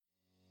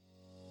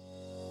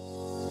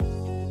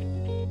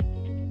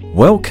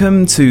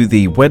Welcome to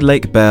the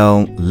Wedlake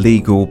Bell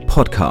Legal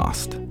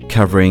Podcast,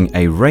 covering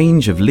a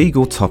range of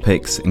legal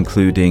topics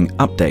including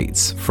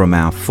updates from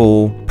our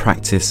 4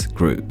 practice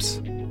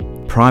groups: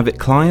 private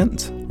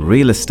client,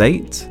 real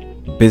estate,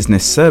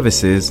 business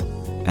services,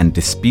 and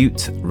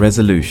dispute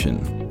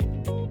resolution.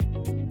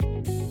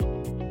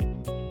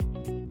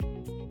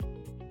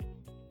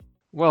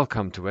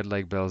 Welcome to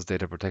Wedlake Bell's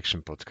Data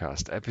Protection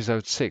Podcast,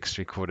 episode 6,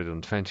 recorded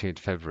on 28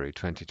 February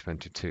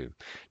 2022.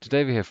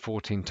 Today we have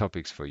 14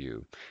 topics for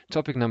you.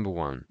 Topic number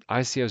 1,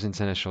 ICO's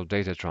International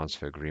Data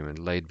Transfer Agreement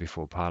laid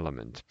before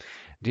Parliament.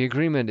 The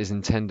agreement is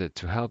intended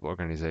to help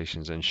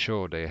organizations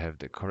ensure they have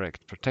the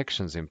correct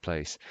protections in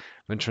place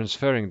when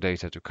transferring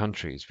data to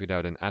countries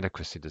without an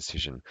adequacy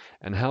decision,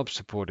 and help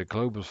support the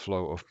global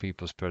flow of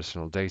people's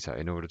personal data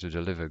in order to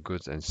deliver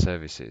goods and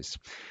services.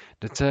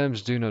 The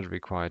terms do not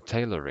require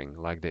tailoring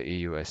like the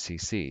EU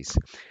SCCs.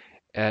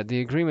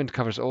 The agreement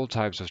covers all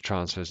types of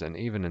transfers and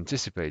even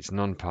anticipates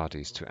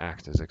non-parties to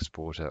act as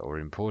exporter or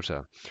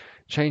importer.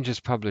 Changes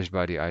published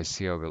by the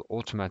ICO will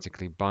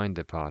automatically bind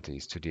the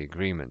parties to the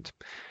agreement.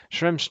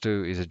 Schrems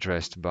 2 is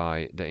addressed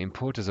by the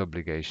importer's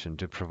obligation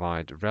to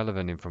provide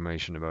relevant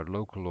information about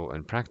local law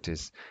and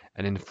practice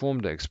and inform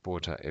the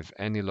exporter if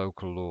any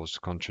local laws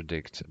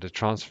contradict the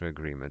transfer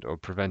agreement or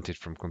prevent it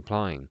from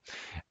complying,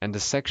 and the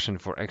section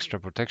for extra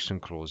protection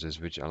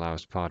clauses which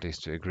allows parties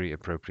to agree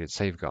appropriate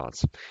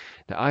safeguards.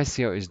 The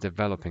ICO is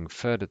developing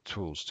further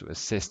tools to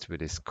assist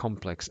with this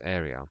complex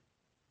area.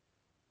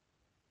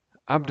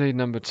 Update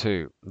number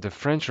 2. The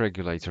French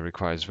regulator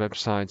requires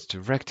websites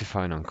to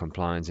rectify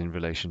non-compliance in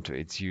relation to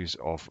its use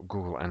of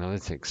Google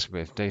Analytics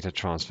with data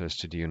transfers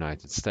to the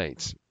United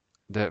States.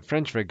 The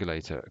French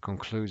regulator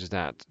concludes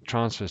that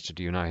transfers to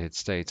the United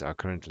States are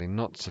currently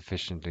not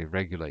sufficiently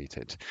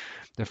regulated.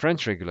 The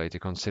French regulator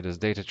considers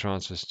data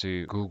transfers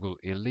to Google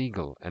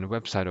illegal, and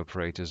website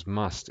operators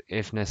must,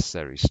 if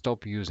necessary,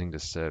 stop using the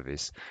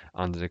service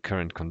under the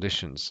current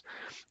conditions.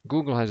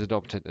 Google has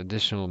adopted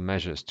additional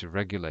measures to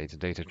regulate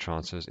data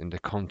transfers in the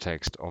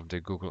context of the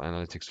Google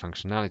Analytics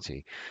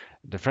functionality.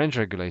 The French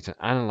regulator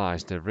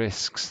analyzed the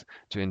risks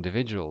to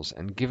individuals,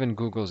 and given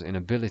Google's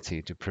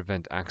inability to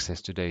prevent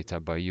access to data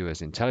by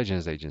US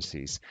intelligence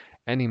agencies,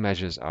 any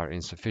measures are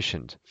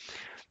insufficient.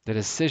 The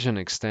decision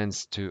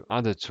extends to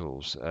other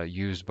tools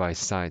used by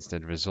sites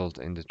that result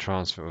in the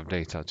transfer of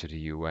data to the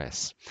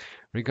US.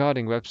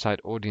 Regarding website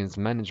audience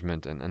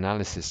management and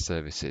analysis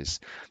services,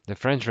 the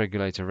French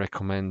regulator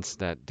recommends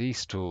that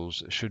these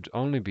tools should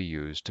only be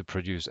used to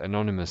produce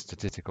anonymous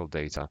statistical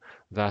data,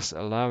 thus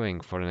allowing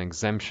for an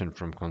exemption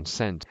from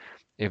consent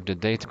if the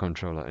data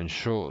controller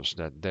ensures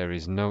that there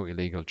is no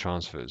illegal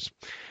transfers.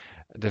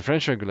 The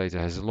French regulator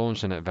has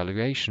launched an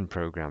evaluation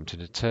program to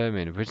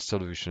determine which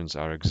solutions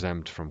are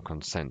exempt from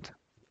consent.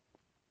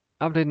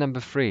 Update number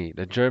 3.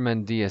 The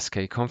German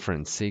DSK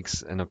conference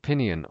seeks an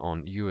opinion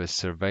on US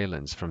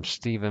surveillance from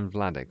Stephen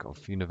Vladek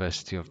of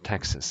University of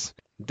Texas.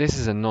 This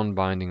is a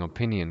non-binding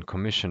opinion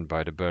commissioned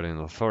by the Berlin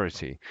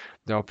Authority.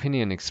 The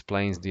opinion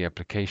explains the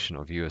application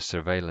of US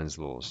surveillance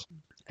laws.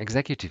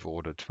 Executive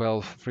Order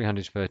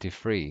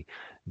 12-333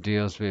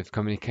 deals with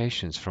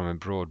communications from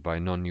abroad by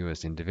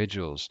non-US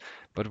individuals,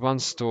 but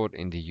once stored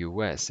in the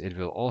US, it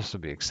will also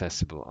be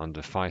accessible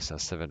under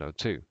FISA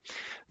 702.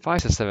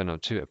 FISA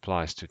 702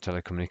 applies to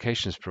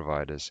telecommunications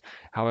providers.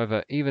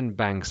 However, even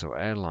banks or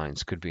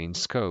airlines could be in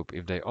scope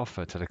if they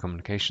offer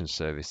telecommunications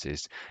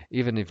services,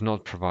 even if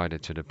not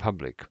provided to the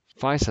public.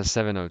 FISA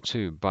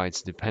 702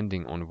 bites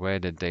depending on where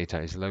the data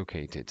is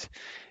located.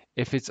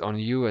 If it's on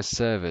US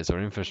servers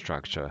or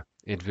infrastructure,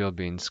 it will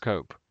be in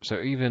scope.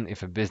 So even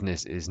if a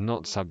business is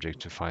not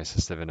subject to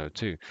FISA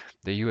 702,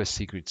 the US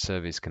Secret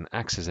Service can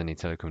access any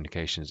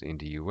telecommunications in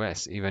the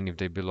US, even if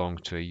they belong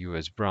to a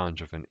US branch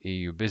of an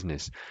EU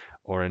business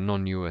or a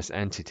non-US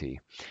entity.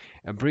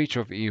 A breach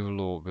of EU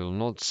law will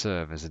not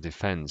serve as a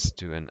defense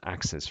to an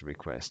access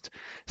request.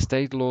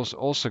 State laws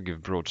also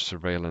give broad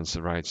surveillance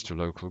rights to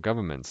local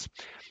governments.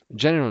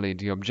 Generally,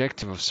 the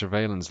objective of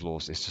surveillance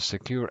laws is to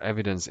secure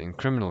evidence in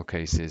criminal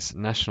cases,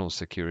 national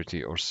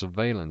security, or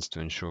surveillance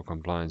to ensure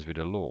compliance with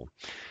the law.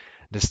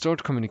 The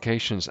Stored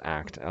Communications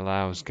Act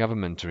allows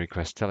government to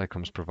request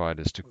telecoms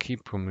providers to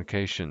keep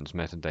communications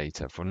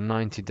metadata for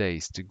 90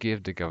 days to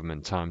give the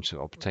government time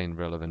to obtain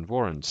relevant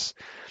warrants.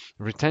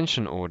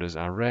 Retention orders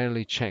are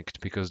rarely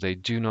checked because they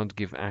do not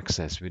give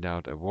access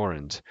without a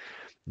warrant.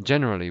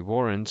 Generally,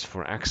 warrants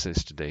for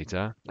access to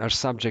data are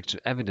subject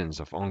to evidence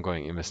of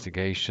ongoing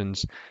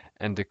investigations,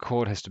 and the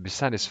court has to be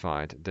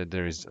satisfied that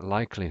there is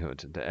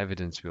likelihood the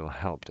evidence will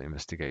help the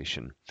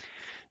investigation.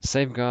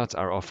 Safeguards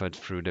are offered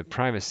through the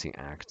Privacy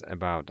Act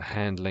about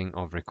handling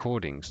of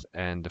recordings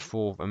and the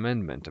Fourth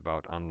Amendment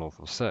about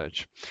unlawful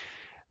search.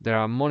 There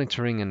are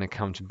monitoring and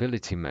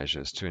accountability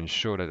measures to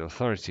ensure that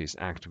authorities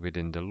act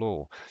within the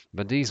law,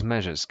 but these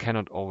measures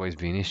cannot always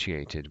be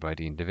initiated by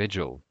the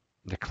individual.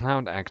 The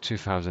Cloud Act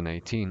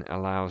 2018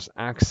 allows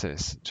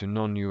access to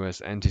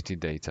non-US entity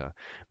data,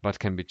 but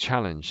can be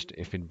challenged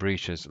if it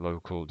breaches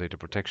local data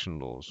protection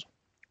laws.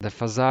 The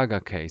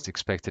Fazaga case,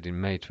 expected in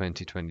May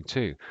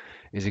 2022,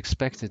 is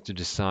expected to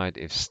decide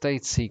if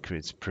state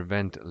secrets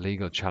prevent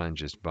legal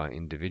challenges by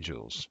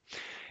individuals.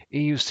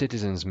 EU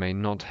citizens may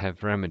not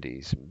have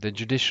remedies. The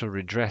Judicial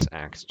Redress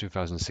Act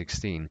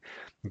 2016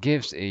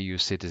 gives EU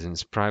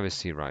citizens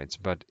privacy rights,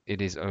 but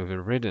it is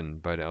overridden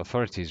by the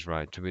authorities'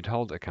 right to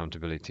withhold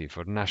accountability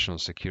for national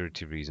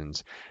security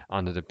reasons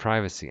under the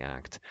Privacy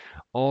Act.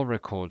 All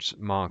records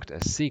marked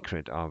as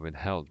secret are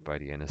withheld by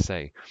the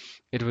NSA.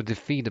 It would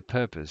defeat the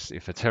purpose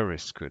if a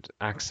terrorist could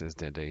access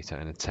their data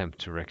and attempt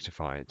to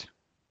rectify it.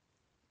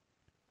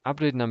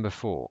 Update number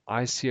 4.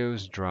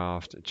 ICO's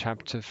draft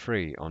Chapter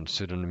 3 on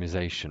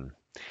pseudonymization.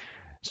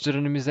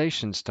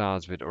 Pseudonymization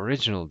starts with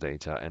original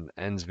data and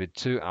ends with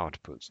two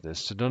outputs, the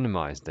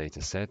pseudonymized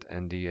dataset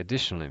and the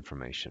additional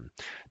information.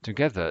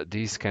 Together,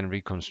 these can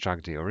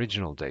reconstruct the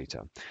original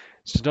data.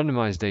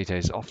 Pseudonymized data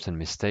is often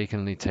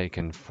mistakenly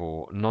taken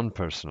for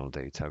non-personal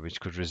data, which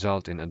could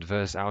result in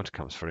adverse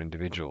outcomes for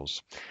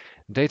individuals.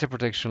 Data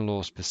protection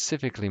law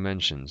specifically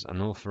mentions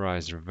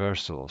unauthorized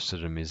reversal of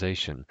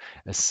pseudonymization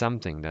as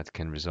something that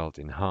can result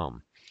in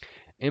harm.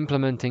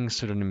 Implementing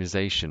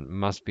pseudonymization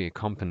must be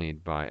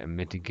accompanied by a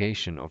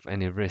mitigation of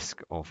any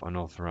risk of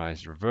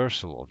unauthorized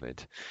reversal of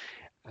it.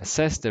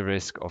 Assess the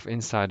risk of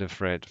insider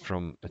threat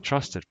from a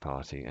trusted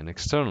party and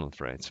external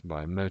threats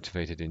by a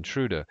motivated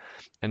intruder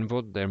and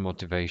what their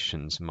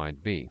motivations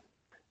might be.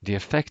 The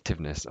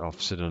effectiveness of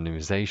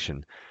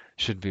pseudonymization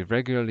should be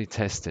regularly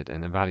tested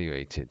and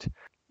evaluated.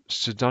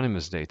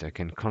 Pseudonymous data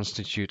can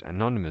constitute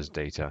anonymous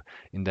data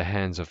in the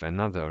hands of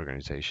another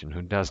organization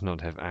who does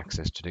not have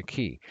access to the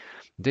key.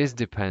 This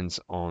depends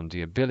on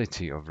the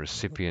ability of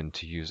recipient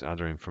to use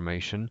other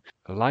information,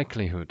 a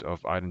likelihood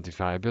of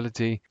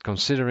identifiability,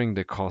 considering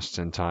the costs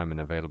and time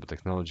and available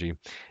technology,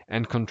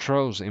 and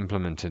controls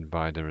implemented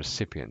by the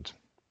recipient.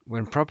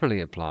 When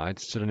properly applied,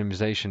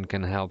 pseudonymization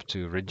can help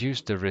to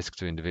reduce the risk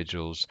to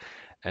individuals,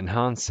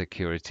 enhance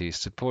security,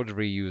 support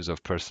reuse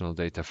of personal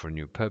data for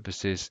new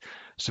purposes,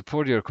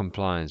 support your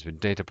compliance with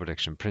data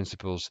protection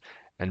principles,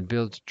 and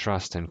build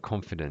trust and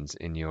confidence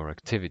in your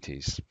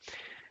activities.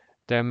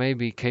 There may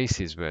be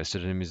cases where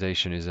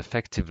pseudonymization is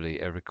effectively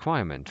a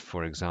requirement,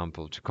 for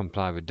example, to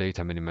comply with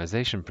data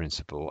minimization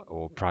principle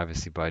or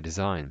privacy by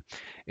design.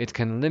 It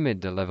can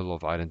limit the level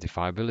of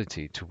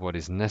identifiability to what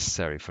is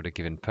necessary for the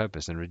given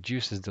purpose and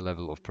reduces the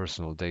level of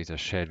personal data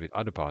shared with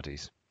other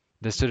parties.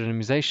 The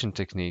pseudonymization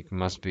technique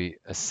must be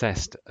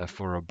assessed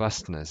for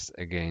robustness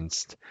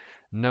against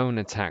known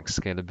attack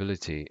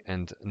scalability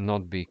and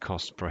not be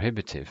cost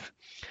prohibitive.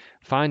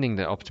 Finding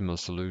the optimal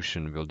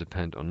solution will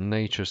depend on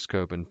nature,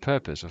 scope, and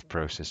purpose of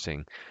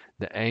processing.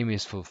 The aim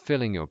is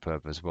fulfilling your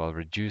purpose while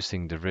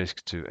reducing the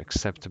risk to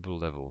acceptable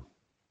level.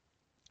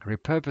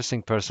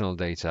 Repurposing personal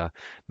data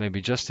may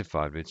be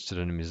justified with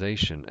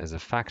pseudonymization as a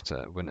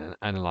factor when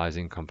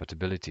analyzing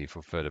compatibility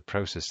for further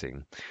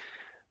processing.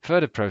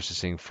 Further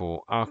processing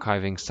for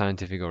archiving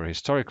scientific or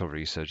historical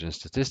research and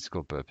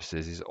statistical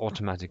purposes is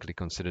automatically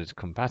considered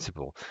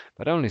compatible,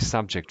 but only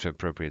subject to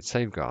appropriate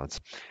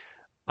safeguards.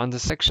 Under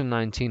Section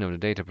 19 of the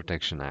Data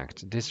Protection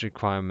Act, this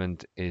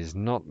requirement is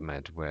not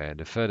met where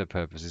the further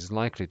purpose is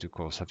likely to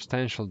cause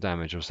substantial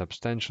damage or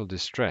substantial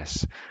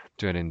distress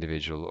to an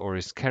individual or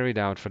is carried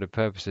out for the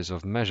purposes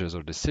of measures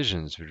or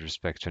decisions with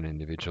respect to an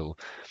individual,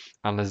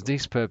 unless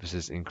these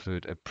purposes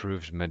include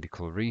approved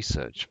medical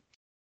research.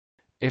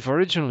 If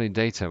originally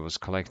data was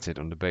collected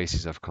on the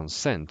basis of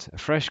consent, a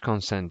fresh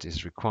consent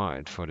is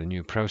required for the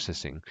new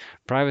processing.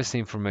 Privacy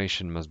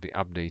information must be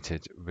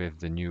updated with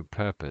the new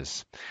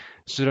purpose.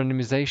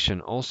 Pseudonymization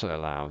also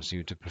allows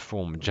you to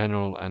perform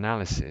general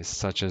analysis,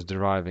 such as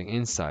deriving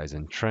insights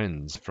and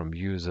trends from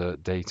user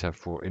data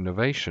for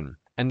innovation,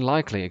 and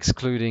likely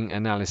excluding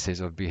analysis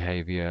of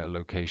behavior,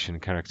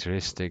 location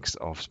characteristics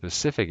of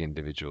specific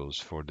individuals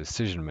for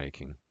decision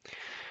making.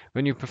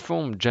 When you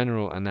perform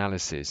general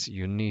analysis,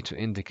 you need to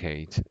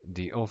indicate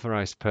the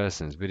authorized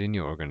persons within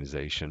your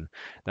organization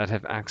that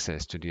have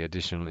access to the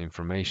additional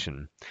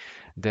information.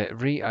 The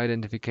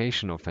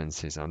re-identification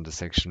offenses under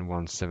Section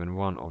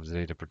 171 of the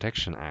Data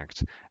Protection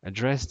Act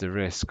address the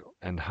risk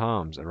and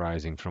harms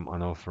arising from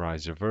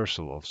unauthorized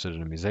reversal of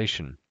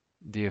pseudonymization.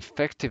 The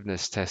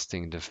effectiveness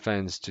testing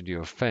defense to the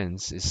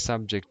offense is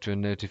subject to a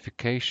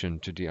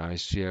notification to the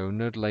ICO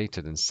not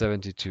later than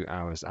 72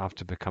 hours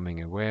after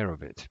becoming aware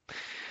of it.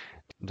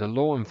 The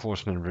law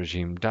enforcement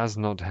regime does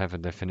not have a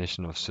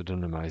definition of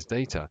pseudonymized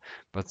data,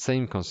 but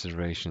same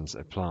considerations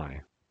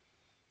apply.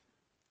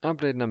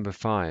 Update number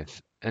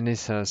 5.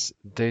 ENISA's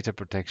Data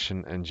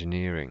Protection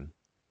Engineering.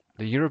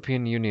 The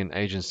European Union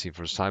Agency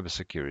for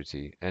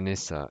Cybersecurity,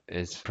 ENISA,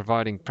 is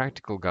providing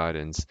practical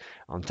guidance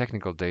on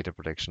technical data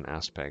protection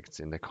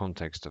aspects in the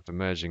context of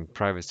emerging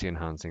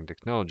privacy-enhancing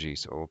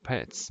technologies, or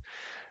PETs.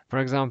 For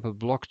example,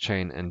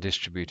 blockchain and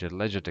distributed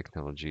ledger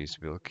technologies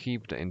will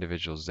keep the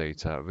individual's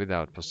data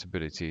without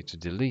possibility to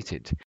delete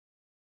it.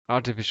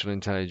 Artificial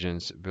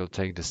intelligence will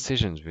take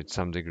decisions with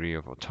some degree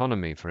of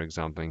autonomy, for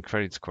example in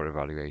credit score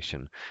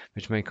evaluation,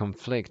 which may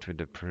conflict with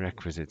the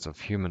prerequisites of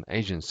human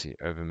agency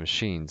over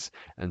machines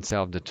and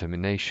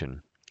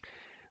self-determination.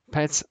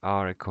 Pets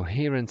are a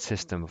coherent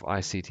system of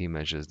ICT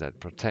measures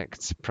that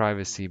protects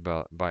privacy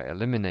by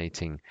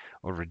eliminating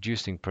or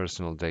reducing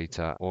personal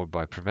data or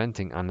by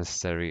preventing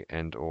unnecessary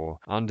and/or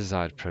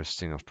undesired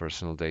processing of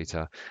personal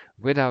data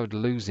without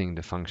losing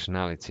the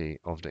functionality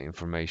of the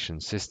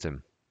information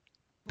system.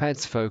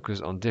 Pets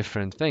focus on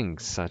different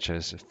things, such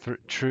as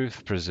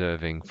truth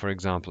preserving, for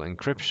example,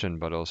 encryption,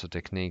 but also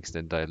techniques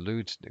that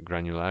dilute the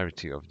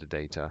granularity of the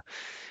data,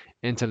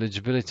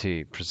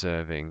 intelligibility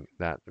preserving,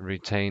 that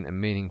retain a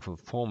meaningful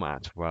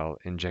format while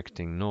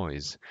injecting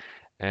noise,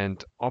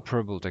 and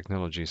operable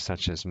technologies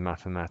such as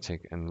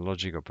mathematic and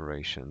logic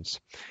operations.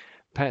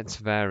 Pets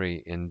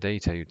vary in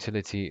data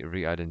utility,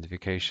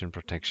 re-identification,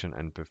 protection,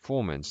 and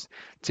performance.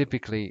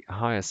 Typically,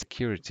 higher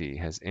security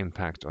has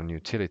impact on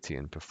utility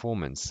and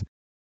performance.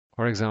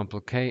 For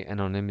example,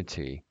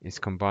 k-anonymity is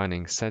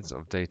combining sets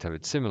of data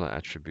with similar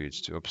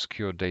attributes to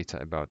obscure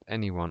data about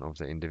any one of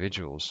the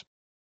individuals.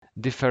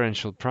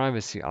 Differential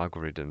privacy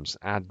algorithms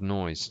add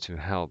noise to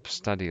help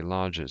study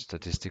larger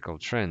statistical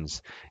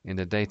trends in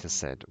the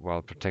dataset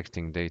while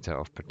protecting data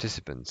of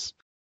participants.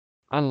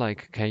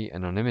 Unlike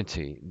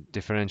k-anonymity,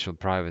 differential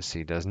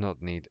privacy does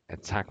not need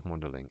attack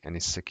modeling and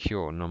is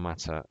secure no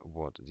matter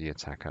what the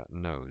attacker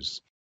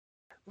knows.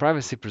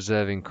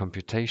 Privacy-preserving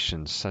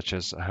computations such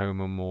as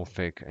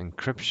homomorphic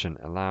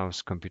encryption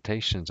allows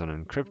computations on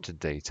encrypted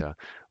data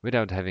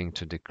without having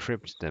to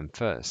decrypt them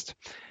first.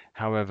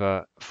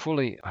 However,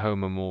 fully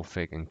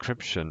homomorphic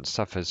encryption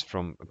suffers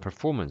from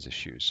performance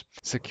issues.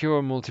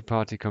 Secure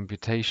multi-party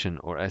computation,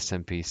 or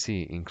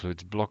SMPC,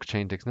 includes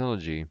blockchain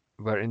technology,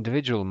 where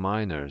individual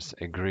miners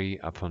agree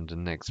upon the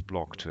next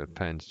block to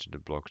append to the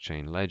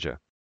blockchain ledger.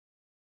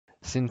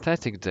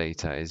 Synthetic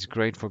data is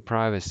great for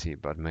privacy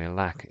but may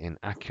lack in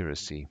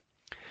accuracy.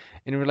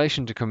 In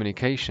relation to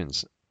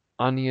communications,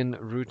 Onion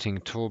Routing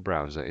Tor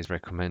browser is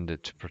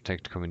recommended to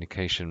protect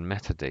communication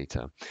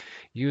metadata.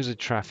 User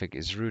traffic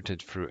is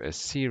routed through a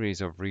series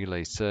of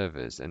relay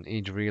servers, and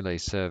each relay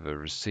server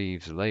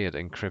receives layered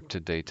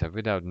encrypted data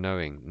without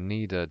knowing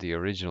neither the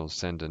original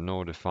sender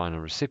nor the final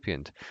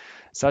recipient.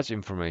 Such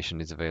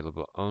information is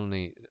available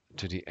only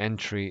to the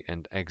entry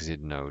and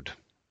exit node.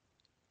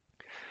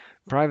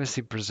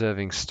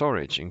 Privacy-preserving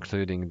storage,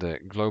 including the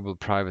Global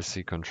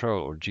Privacy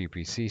Control or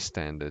GPC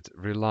standard,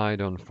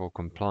 relied on for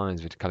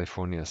compliance with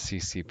California's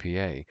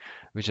CCPA,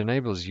 which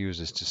enables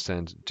users to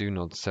send do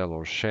not sell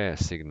or share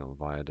signal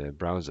via their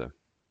browser.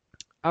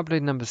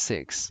 Update number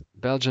 6.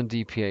 Belgian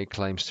DPA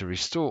claims to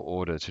restore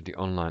order to the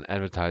online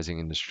advertising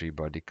industry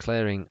by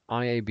declaring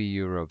IAB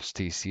Europe's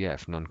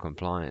TCF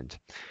non-compliant.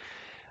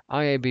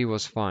 IAB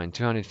was fined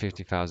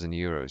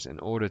 €250,000 in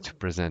order to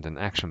present an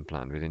action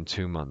plan within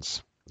 2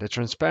 months. The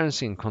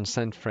transparency and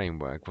consent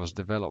framework was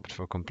developed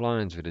for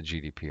compliance with the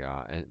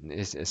GDPR and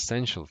is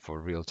essential for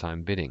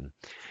real-time bidding.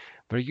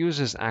 Where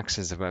users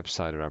access a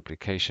website or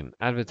application,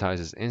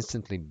 advertisers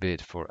instantly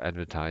bid for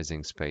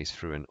advertising space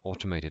through an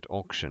automated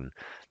auction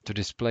to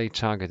display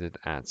targeted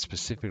ads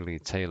specifically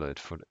tailored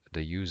for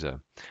the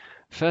user.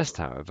 First,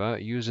 however,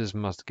 users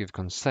must give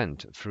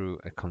consent through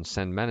a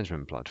consent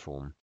management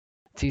platform.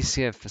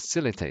 TCF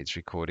facilitates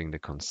recording the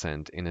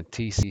consent in a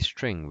TC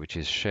string which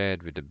is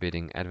shared with the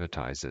bidding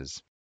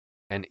advertisers.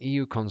 An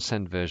EU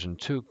Consent version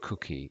 2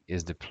 cookie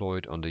is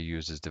deployed on the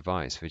user's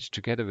device, which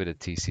together with a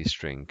TC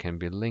string can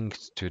be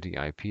linked to the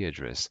IP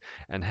address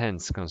and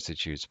hence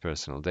constitutes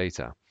personal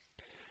data.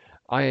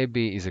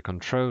 IAB is a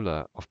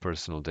controller of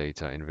personal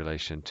data in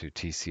relation to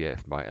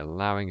TCF by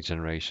allowing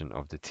generation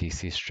of the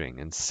TC string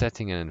and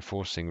setting and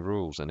enforcing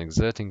rules and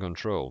exerting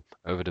control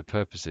over the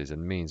purposes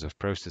and means of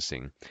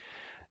processing.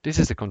 This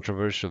is a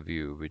controversial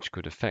view which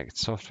could affect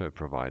software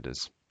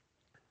providers.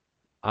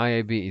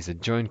 IAB is a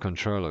joint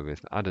controller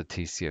with other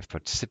TCF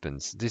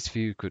participants. This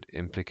view could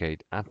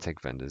implicate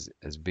adtech vendors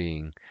as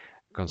being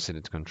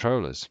considered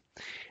controllers.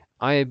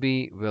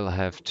 IAB will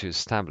have to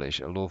establish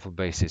a lawful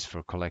basis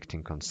for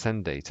collecting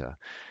consent data.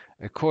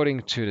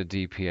 According to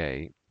the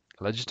DPA,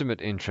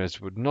 legitimate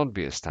interest would not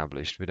be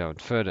established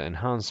without further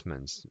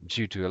enhancements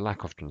due to a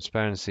lack of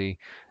transparency,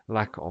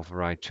 lack of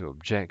right to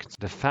object,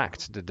 the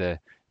fact that the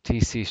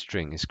TC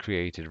string is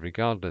created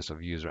regardless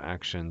of user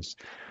actions,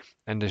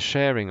 and the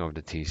sharing of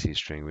the TC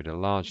string with a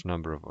large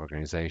number of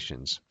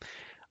organizations.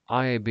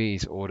 IAB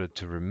is ordered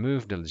to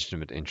remove the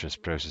legitimate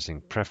interest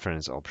processing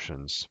preference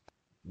options.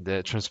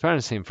 The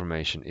transparency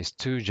information is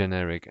too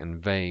generic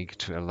and vague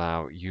to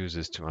allow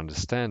users to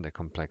understand the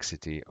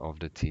complexity of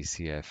the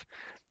TCF,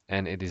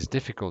 and it is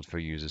difficult for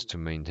users to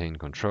maintain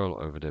control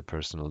over their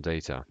personal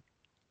data.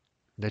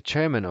 The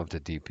chairman of the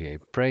DPA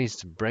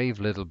praised brave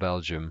little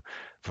Belgium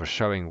for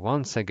showing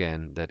once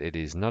again that it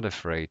is not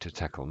afraid to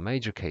tackle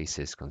major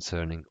cases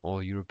concerning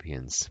all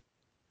Europeans.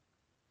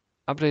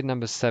 Update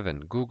number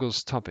 7.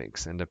 Google's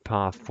topics and the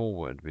path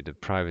forward with the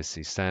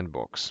privacy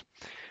sandbox.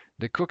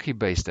 The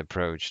cookie-based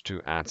approach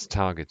to ad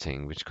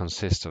targeting, which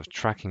consists of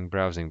tracking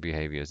browsing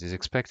behaviors, is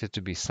expected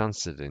to be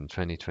sunsetted in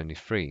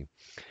 2023.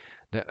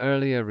 The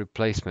earlier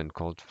replacement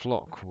called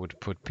Flock would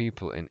put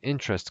people in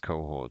interest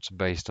cohorts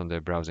based on their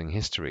browsing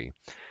history.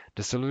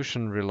 The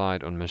solution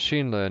relied on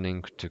machine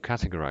learning to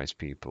categorize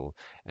people,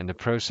 and the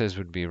process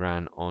would be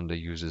ran on the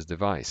user's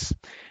device.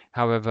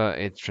 However,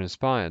 it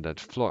transpired that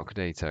Flock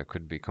data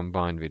could be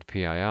combined with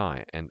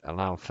PII and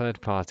allow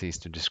third parties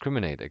to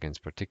discriminate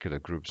against particular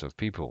groups of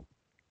people.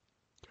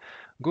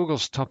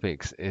 Google's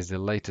Topics is the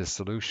latest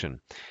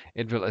solution.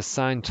 It will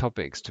assign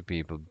topics to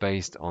people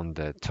based on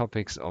the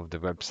topics of the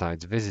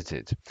websites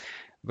visited.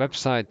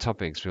 Website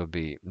topics will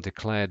be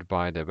declared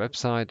by the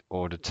website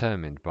or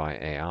determined by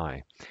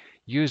AI.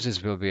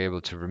 Users will be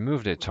able to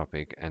remove their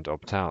topic and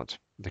opt out.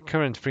 The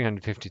current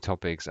 350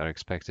 topics are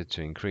expected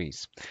to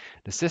increase.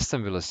 The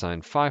system will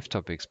assign 5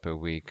 topics per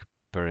week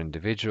per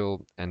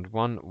individual and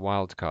 1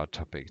 wildcard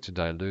topic to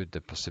dilute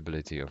the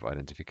possibility of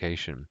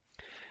identification.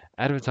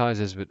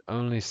 Advertisers would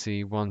only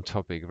see 1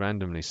 topic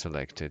randomly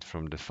selected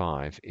from the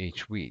 5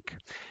 each week.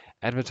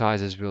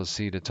 Advertisers will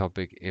see the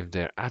topic if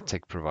their ad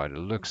tech provider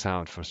looks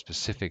out for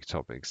specific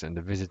topics and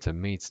the visitor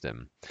meets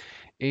them.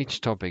 Each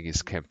topic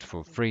is kept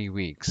for 3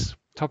 weeks.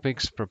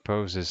 Topics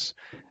proposes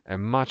a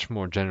much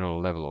more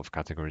general level of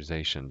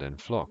categorization than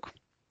Flock.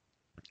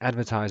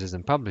 Advertisers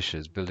and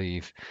publishers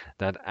believe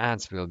that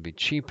ads will be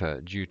cheaper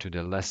due to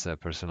the lesser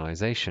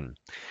personalization.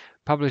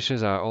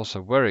 Publishers are also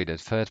worried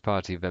that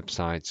third-party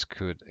websites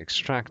could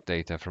extract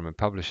data from a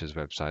publisher's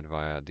website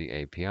via the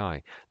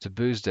API to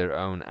boost their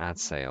own ad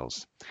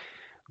sales.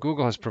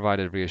 Google has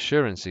provided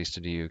reassurances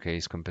to the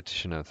UK's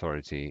Competition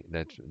Authority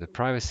that the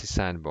Privacy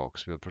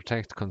Sandbox will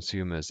protect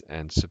consumers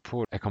and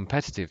support a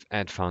competitive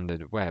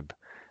ad-funded web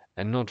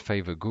and not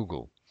favor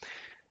Google.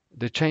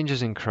 The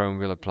changes in Chrome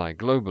will apply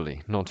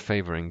globally, not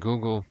favoring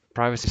Google.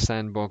 Privacy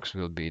Sandbox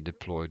will be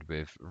deployed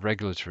with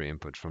regulatory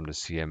input from the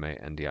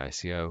CMA and the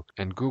ICO,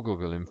 and Google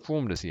will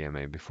inform the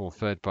CMA before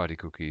third-party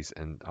cookies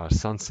are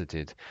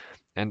sunsetted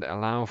and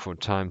allow for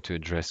time to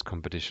address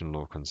competition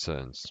law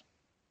concerns.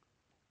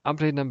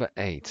 Update number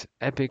 8.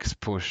 Epic's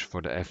push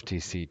for the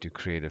FTC to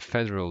create a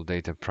federal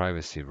data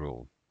privacy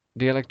rule.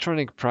 The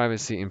Electronic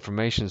Privacy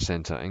Information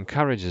Center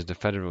encourages the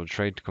Federal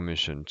Trade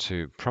Commission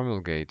to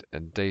promulgate a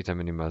data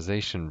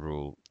minimization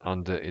rule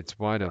under its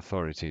wide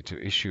authority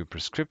to issue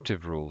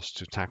prescriptive rules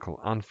to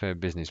tackle unfair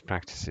business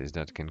practices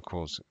that can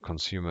cause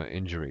consumer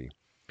injury.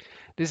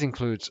 This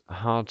includes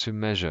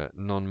hard-to-measure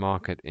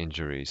non-market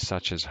injuries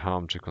such as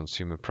harm to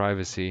consumer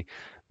privacy,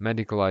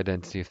 medical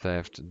identity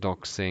theft,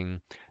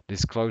 doxing,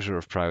 disclosure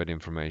of private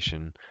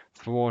information,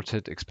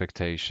 thwarted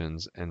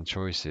expectations and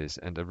choices,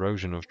 and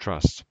erosion of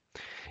trust.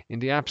 In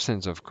the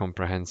absence of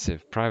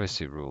comprehensive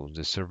privacy rules,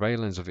 the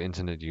surveillance of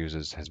Internet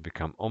users has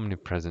become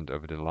omnipresent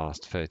over the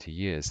last 30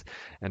 years,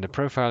 and the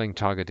profiling,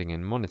 targeting,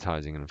 and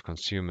monetizing of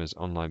consumers'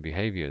 online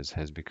behaviors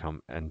has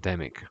become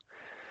endemic.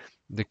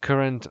 The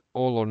current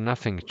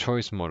all-or-nothing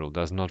choice model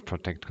does not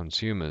protect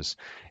consumers.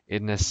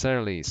 It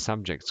necessarily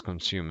subjects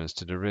consumers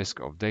to the risk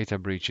of data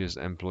breaches,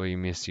 employee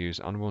misuse,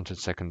 unwanted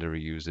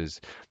secondary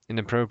uses,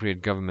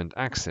 inappropriate government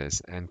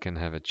access, and can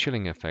have a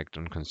chilling effect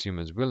on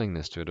consumers'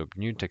 willingness to adopt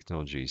new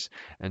technologies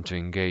and to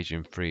engage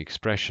in free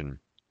expression.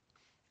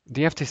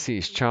 The FTC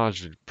is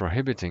charged with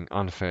prohibiting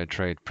unfair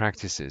trade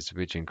practices,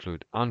 which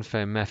include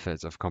unfair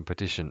methods of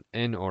competition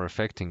in or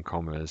affecting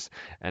commerce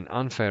and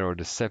unfair or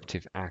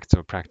deceptive acts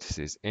or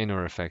practices in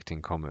or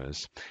affecting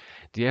commerce.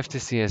 The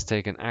FTC has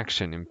taken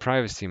action in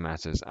privacy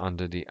matters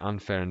under the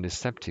unfair and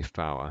deceptive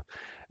power.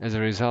 As a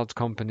result,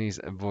 companies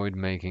avoid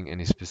making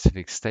any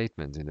specific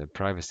statements in their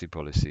privacy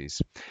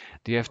policies.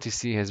 The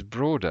FTC has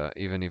broader,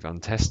 even if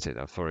untested,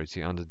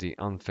 authority under the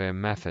unfair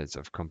methods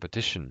of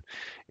competition,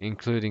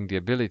 including the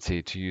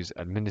ability to use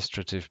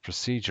Administrative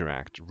Procedure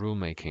Act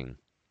rulemaking.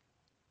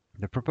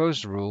 The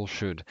proposed rule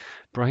should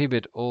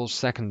prohibit all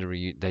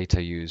secondary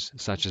data use,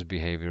 such as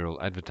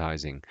behavioral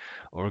advertising,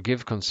 or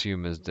give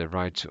consumers the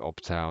right to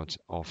opt out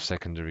of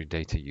secondary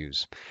data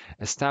use,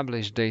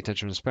 establish data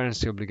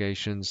transparency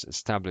obligations,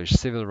 establish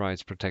civil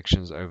rights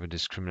protections over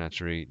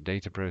discriminatory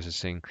data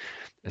processing,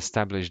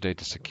 establish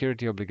data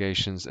security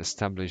obligations,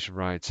 establish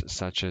rights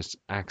such as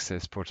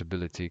access,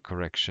 portability,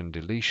 correction,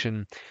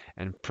 deletion,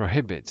 and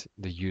prohibit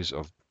the use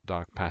of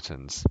dark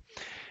patterns.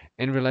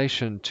 In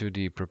relation to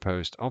the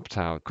proposed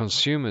opt-out,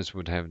 consumers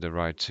would have the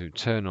right to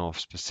turn off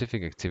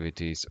specific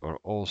activities or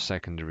all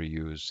secondary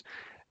use,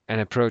 an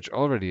approach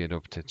already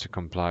adopted to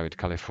comply with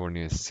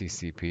California's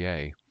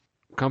CCPA.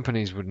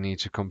 Companies would need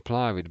to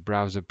comply with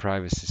browser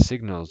privacy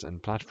signals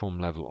and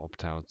platform-level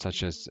opt-outs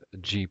such as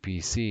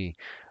GPC,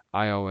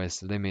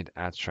 iOS limit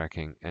ad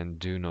tracking, and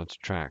do not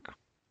track.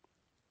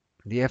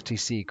 The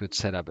FTC could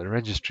set up a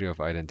registry of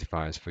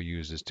identifiers for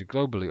users to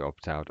globally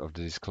opt out of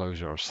the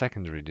disclosure or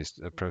secondary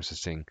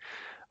processing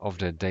of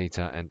their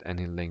data and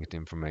any linked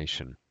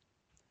information.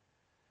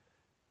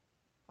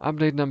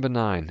 Update number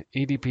 9.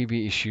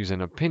 EDPB issues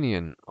an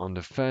opinion on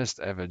the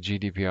first ever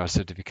GDPR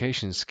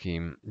certification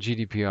scheme,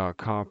 GDPR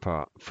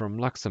CARPA, from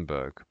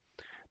Luxembourg.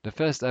 The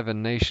first ever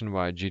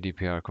nationwide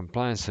GDPR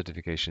compliance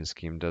certification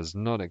scheme does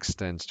not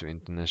extend to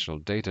international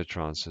data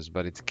transfers,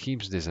 but it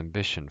keeps this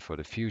ambition for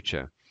the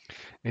future.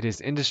 It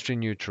is industry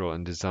neutral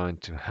and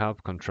designed to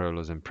help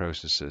controllers and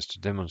processors to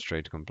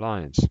demonstrate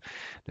compliance.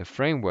 The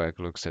framework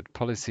looks at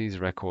policies,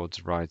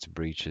 records, rights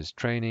breaches,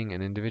 training,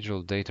 and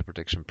individual data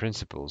protection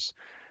principles.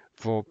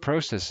 For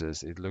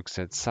processors, it looks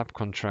at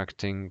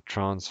subcontracting,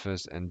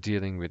 transfers, and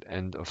dealing with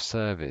end of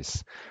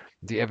service.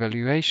 The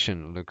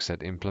evaluation looks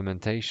at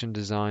implementation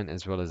design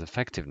as well as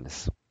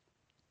effectiveness.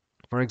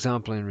 For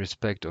example, in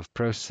respect of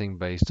processing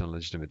based on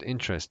legitimate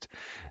interest,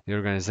 the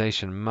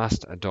organization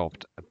must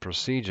adopt a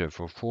procedure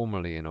for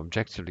formally and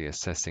objectively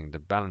assessing the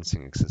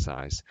balancing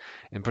exercise,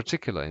 in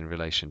particular in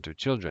relation to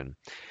children.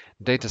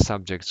 Data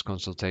subjects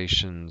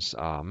consultations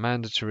are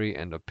mandatory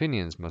and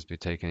opinions must be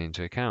taken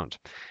into account,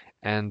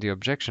 and the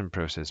objection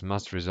process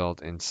must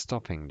result in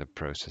stopping the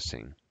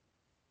processing.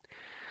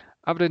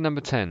 Update number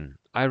 10.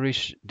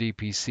 Irish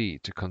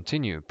DPC to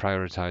continue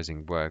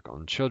prioritizing work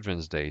on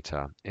children's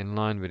data in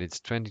line with its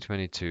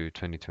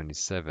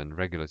 2022-2027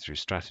 regulatory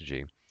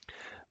strategy.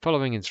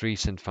 Following its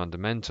recent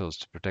fundamentals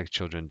to protect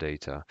children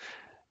data,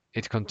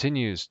 it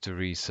continues to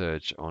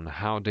research on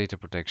how data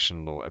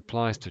protection law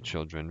applies to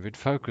children with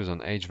focus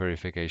on age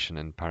verification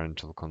and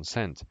parental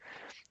consent.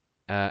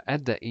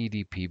 At the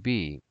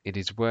EDPB, it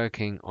is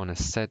working on a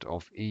set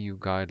of EU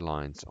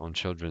guidelines on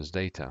children's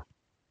data.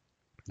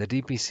 The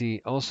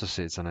DPC also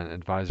sits on an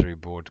advisory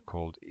board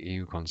called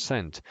EU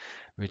Consent,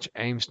 which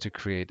aims to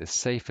create a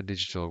safer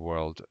digital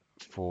world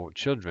for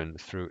children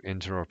through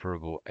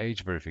interoperable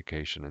age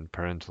verification and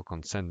parental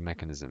consent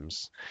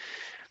mechanisms.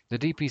 The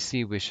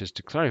DPC wishes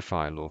to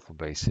clarify lawful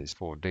basis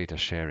for data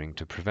sharing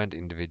to prevent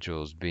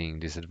individuals being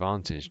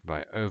disadvantaged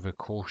by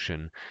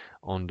over-caution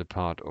on the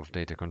part of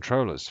data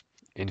controllers.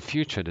 In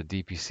future, the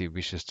DPC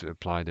wishes to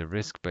apply the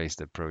risk-based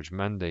approach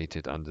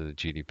mandated under the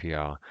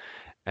GDPR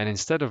and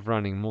instead of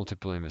running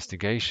multiple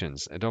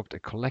investigations, adopt a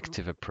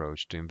collective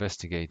approach to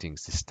investigating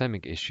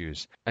systemic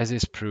issues as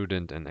is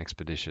prudent and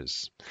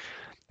expeditious.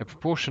 A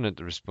proportionate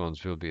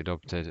response will be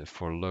adopted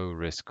for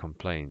low-risk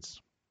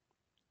complaints.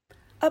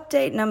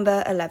 Update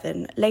number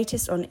 11,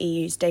 latest on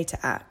EU's Data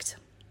Act.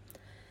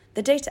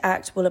 The Data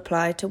Act will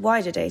apply to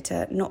wider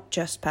data, not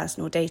just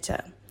personal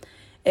data.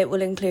 It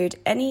will include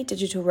any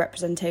digital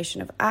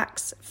representation of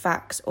acts,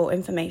 facts, or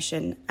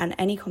information, and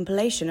any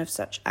compilation of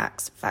such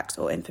acts, facts,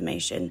 or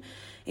information,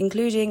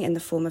 including in the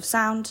form of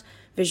sound,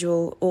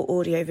 visual, or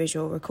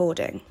audio-visual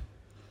recording.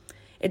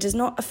 It does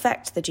not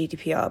affect the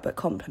GDPR but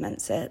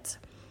complements it.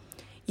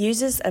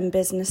 Users and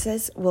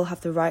businesses will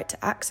have the right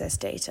to access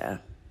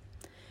data.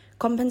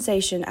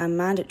 Compensation and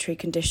mandatory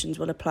conditions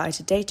will apply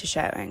to data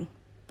sharing.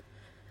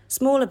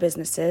 Smaller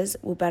businesses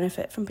will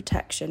benefit from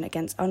protection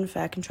against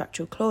unfair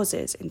contractual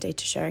clauses in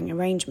data sharing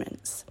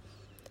arrangements.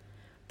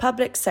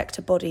 Public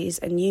sector bodies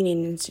and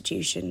union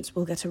institutions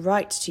will get a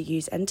right to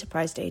use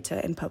enterprise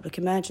data in public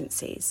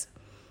emergencies.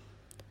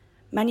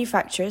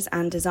 Manufacturers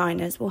and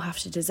designers will have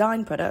to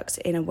design products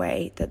in a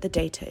way that the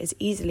data is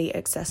easily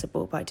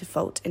accessible by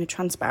default in a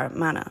transparent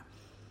manner.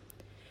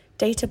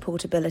 Data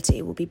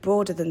portability will be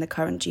broader than the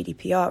current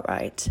GDPR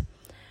right,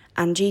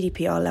 and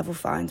GDPR level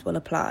fines will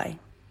apply.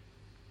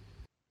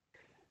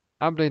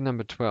 Update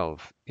number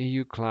 12,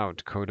 EU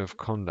Cloud Code of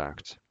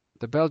Conduct.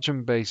 The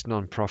Belgium-based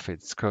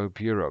non-profit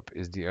Scope Europe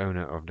is the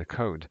owner of the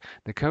code.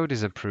 The code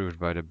is approved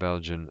by the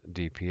Belgian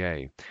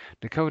DPA.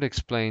 The code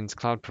explains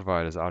cloud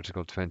providers'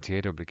 Article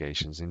 28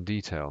 obligations in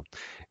detail.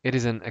 It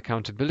is an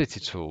accountability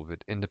tool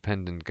with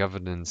independent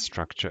governance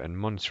structure and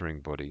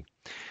monitoring body.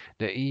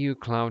 The EU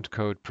Cloud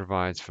Code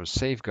provides for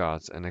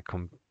safeguards and a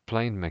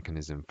complaint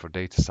mechanism for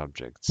data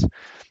subjects.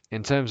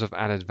 In terms of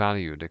added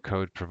value, the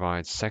code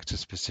provides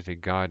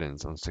sector-specific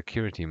guidance on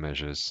security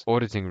measures,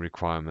 auditing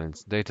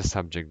requirements, data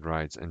subject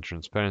rights, and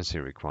transparency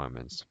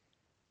requirements.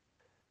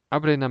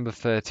 Update number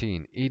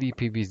 13,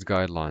 EDPB's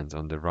guidelines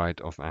on the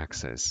right of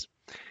access.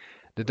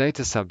 The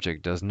data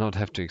subject does not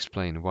have to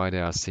explain why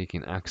they are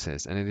seeking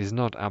access, and it is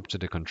not up to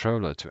the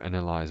controller to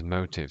analyze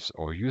motives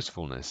or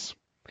usefulness.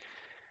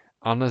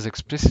 Unless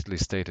explicitly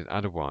stated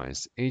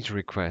otherwise, each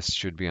request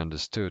should be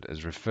understood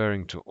as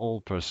referring to all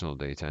personal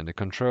data, and the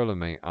controller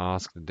may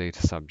ask the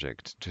data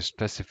subject to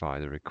specify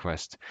the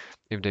request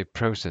if they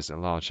process a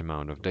large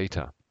amount of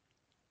data.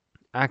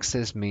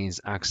 Access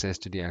means access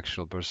to the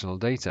actual personal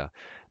data,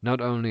 not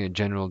only a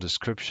general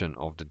description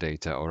of the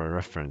data or a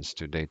reference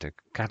to data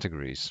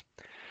categories.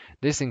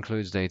 This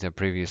includes data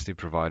previously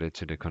provided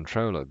to the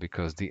controller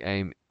because the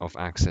aim of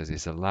access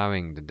is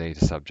allowing the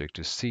data subject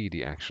to see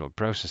the actual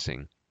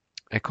processing.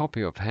 A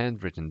copy of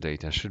handwritten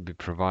data should be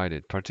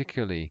provided,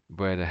 particularly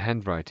where the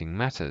handwriting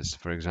matters,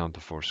 for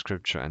example for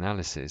scripture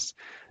analysis.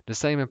 The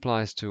same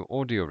applies to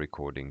audio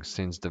recordings,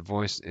 since the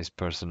voice is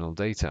personal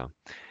data.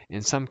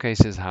 In some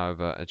cases,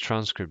 however, a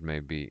transcript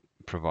may be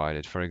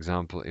provided, for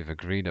example if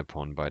agreed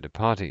upon by the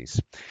parties.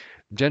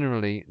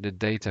 Generally, the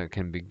data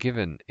can be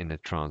given in a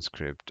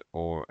transcript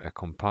or a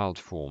compiled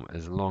form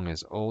as long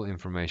as all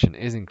information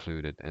is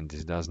included and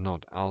this does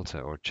not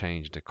alter or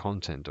change the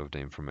content of the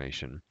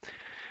information.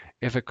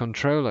 If a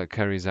controller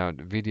carries out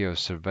video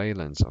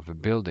surveillance of a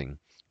building,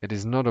 It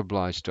is not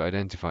obliged to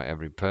identify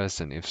every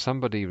person. If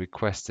somebody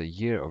requests a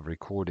year of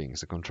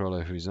recordings, a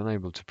controller who is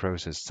unable to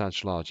process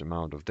such large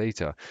amount of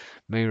data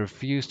may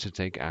refuse to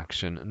take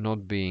action,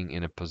 not being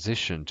in a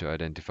position to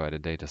identify the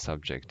data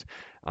subject,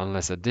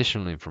 unless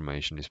additional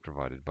information is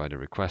provided by the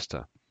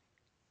requester.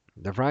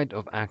 The right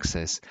of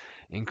access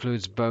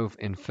includes both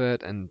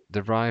inferred and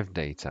derived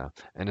data,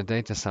 and a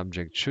data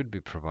subject should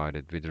be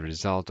provided with the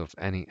result of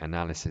any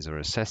analysis or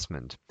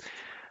assessment.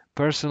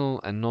 Personal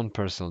and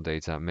non-personal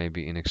data may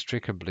be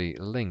inextricably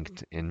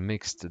linked in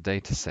mixed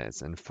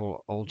datasets and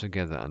fall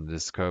altogether under the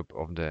scope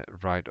of the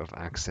right of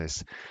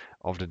access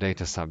of the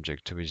data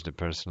subject to which the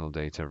personal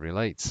data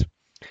relates.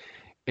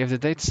 If the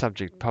data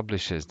subject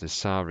publishes the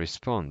SAR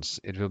response,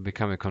 it will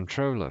become a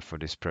controller for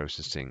this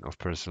processing of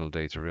personal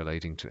data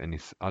relating to any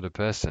other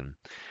person.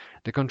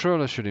 The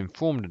controller should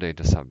inform the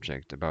data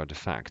subject about the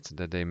fact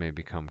that they may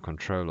become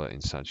controller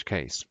in such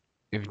case.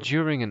 If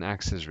during an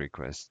access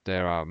request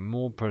there are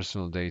more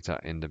personal data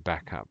in the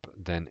backup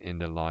than in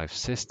the live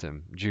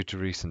system, due to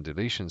recent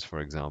deletions for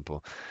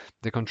example,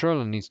 the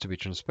controller needs to be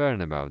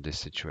transparent about this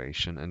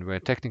situation and, where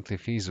technically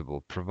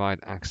feasible, provide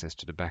access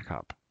to the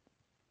backup.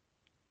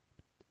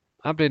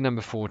 Update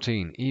number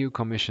 14, EU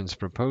Commission's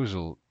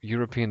proposal,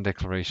 European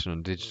Declaration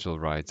on Digital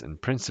Rights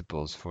and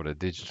Principles for the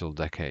Digital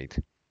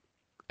Decade.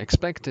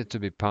 Expected to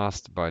be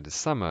passed by the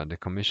summer, the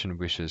Commission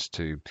wishes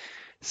to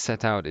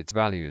set out its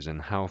values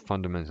and how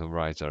fundamental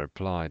rights are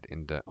applied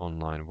in the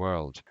online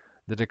world.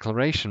 The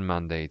declaration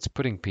mandates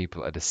putting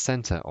people at the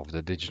center of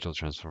the digital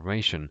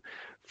transformation,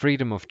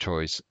 freedom of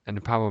choice,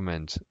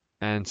 empowerment,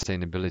 and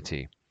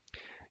sustainability.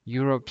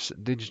 Europe's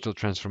digital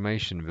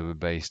transformation will be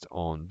based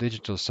on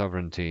digital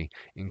sovereignty,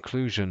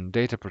 inclusion,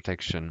 data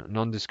protection,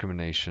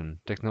 non-discrimination,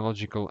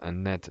 technological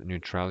and net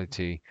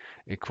neutrality,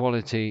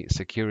 equality,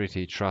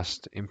 security,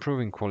 trust,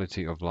 improving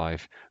quality of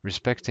life,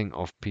 respecting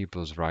of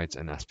people's rights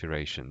and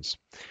aspirations.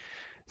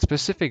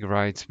 Specific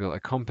rights will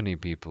accompany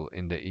people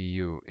in the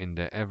EU in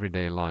their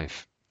everyday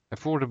life.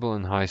 Affordable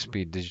and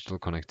high-speed digital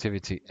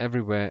connectivity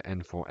everywhere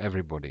and for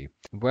everybody.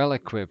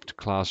 Well-equipped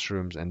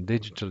classrooms and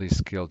digitally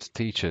skilled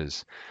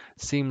teachers.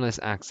 Seamless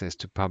access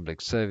to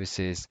public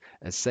services.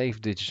 A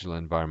safe digital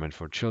environment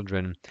for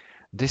children.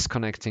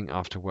 Disconnecting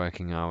after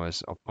working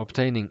hours.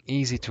 Obtaining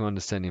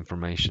easy-to-understand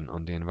information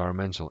on the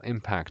environmental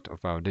impact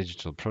of our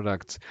digital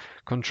products.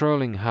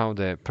 Controlling how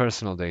their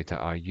personal data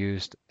are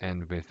used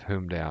and with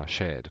whom they are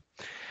shared.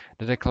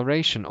 The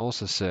declaration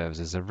also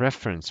serves as a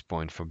reference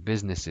point for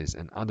businesses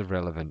and other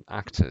relevant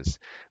actors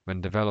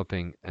when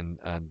developing and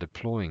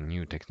deploying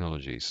new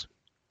technologies.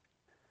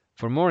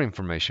 For more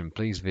information,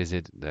 please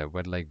visit the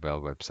Wedlake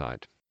Bell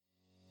website.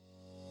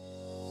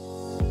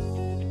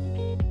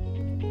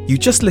 You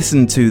just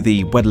listened to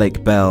the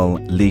Wedlake Bell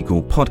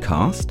Legal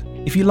Podcast.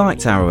 If you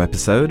liked our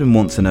episode and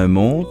want to know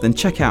more, then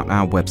check out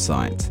our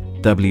website,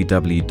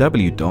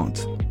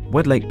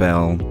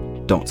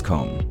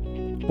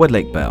 www.wedlakebell.com.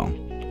 Wedlake Bell.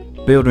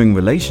 Building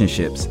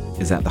relationships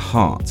is at the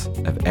heart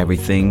of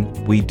everything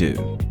we do.